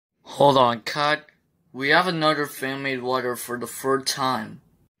Hold on, cut. We have another fan-made letter for the third time.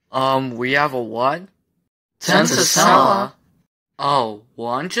 We have a what? Tensasella. Oh,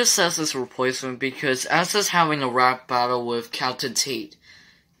 well, I'm just S's replacement because S is having a rap battle with Captain Tate.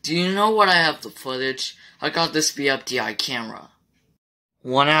 Do you know what? I have the footage. I got this BFDI camera.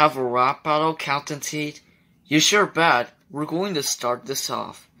 Wanna have a rap battle, Captain Tate? You sure bet. We're going to start this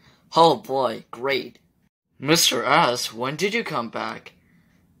off. Oh boy, great. Mr. S, when did you come back?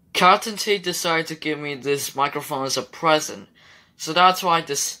 Captain Tate decided to give me this microphone as a present, so that's why I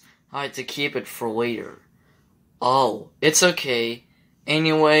decided to keep it for later. Oh, it's okay.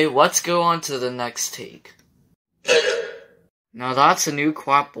 Anyway, let's go on to the next take. Now that's a new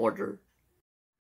clapboarder.